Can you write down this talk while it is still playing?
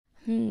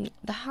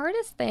The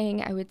hardest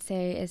thing I would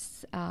say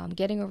is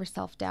getting over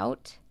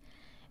self-doubt.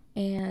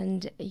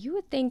 And you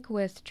would think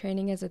with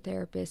training as a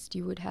therapist,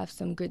 you would have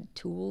some good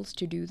tools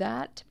to do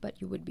that,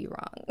 but you would be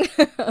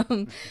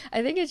wrong.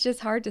 I think it's just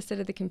hard to sit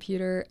at the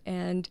computer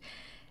and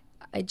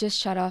I just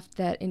shut off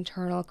that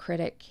internal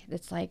critic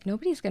that's like,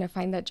 nobody's going to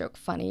find that joke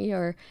funny,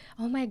 or,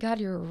 oh my God,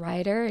 you're a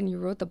writer and you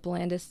wrote the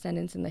blandest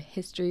sentence in the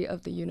history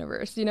of the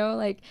universe.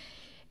 Like,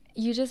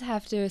 you just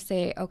have to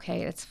say,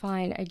 okay, it's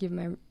fine. I give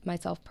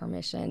myself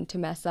permission to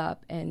mess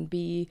up and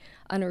be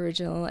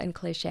unoriginal and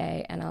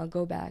cliche, and I'll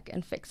go back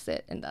and fix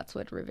it. And that's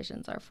what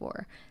revisions are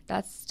for.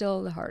 That's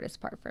still the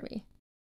hardest part for me.